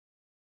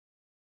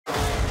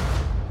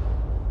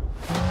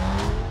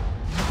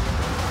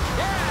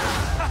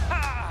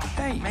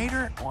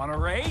Mater, want a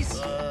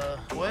race?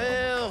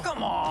 Well...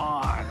 Come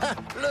on!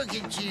 Look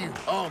at you,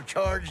 all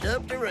charged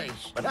up to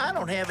race. But I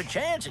don't have a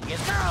chance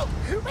against... Go!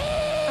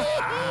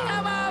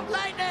 Come on,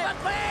 Lightning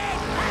McQueen!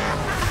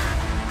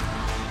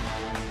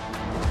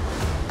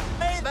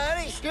 Hey,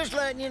 buddy, just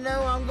letting you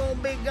know I'm gonna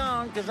be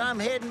gone because I'm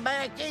heading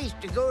back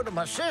east to go to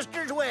my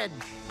sister's wedding.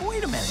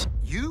 Wait a minute.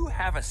 You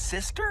have a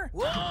sister?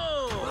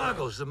 Whoa!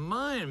 Boggles the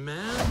mind,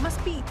 man. It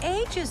must be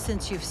ages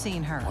since you've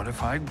seen her. What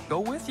if I go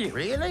with you?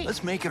 Really?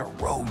 Let's make it a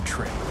road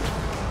trip.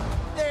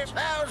 There's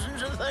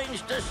thousands of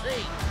things to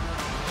see.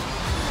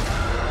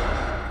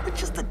 But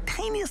just the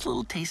tiniest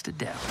little taste of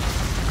death.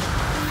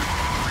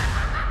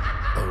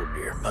 Oh,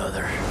 dear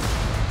mother.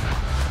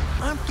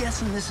 I'm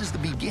guessing this is the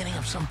beginning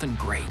of something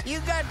great. You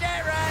got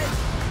that right.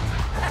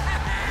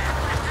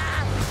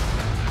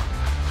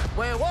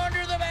 We'll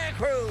wander the back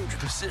roads.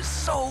 This is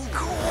so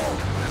cool.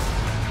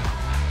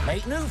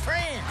 Make new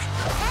friends.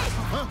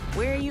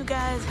 Where are you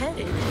guys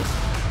headed?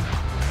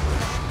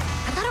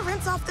 I gotta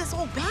rinse off this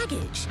old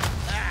baggage.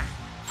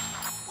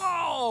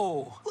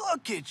 Whoa!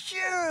 Look at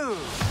you!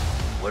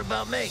 What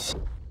about me?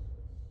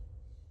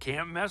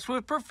 Can't mess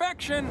with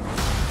perfection.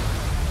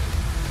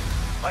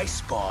 I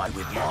spy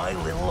with my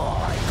little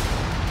eye.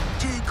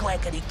 2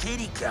 clackety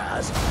kitty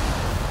cars.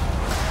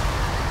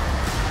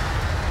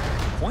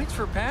 Points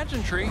for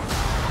pageantry.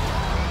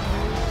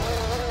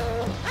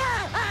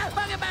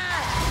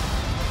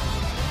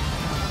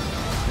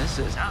 This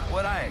is not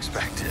what I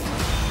expected.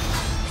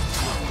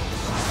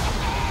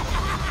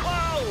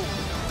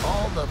 Whoa!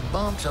 All the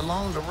bumps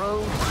along the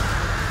road.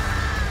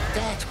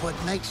 That's what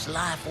makes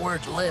life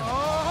worth living.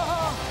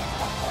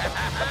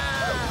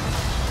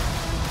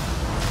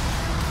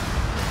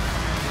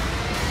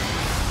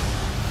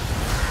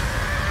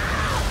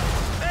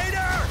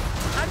 Peter!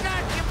 I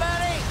got you,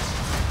 buddy!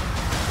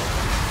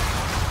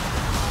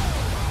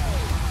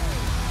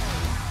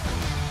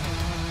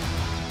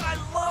 I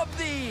love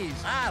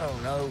these! I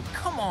don't know.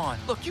 Come on,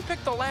 look, you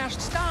picked the last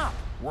stop.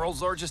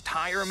 World's largest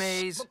tire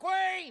maze.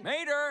 McQueen!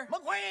 Mater!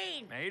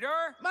 McQueen!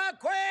 Mater!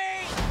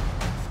 McQueen!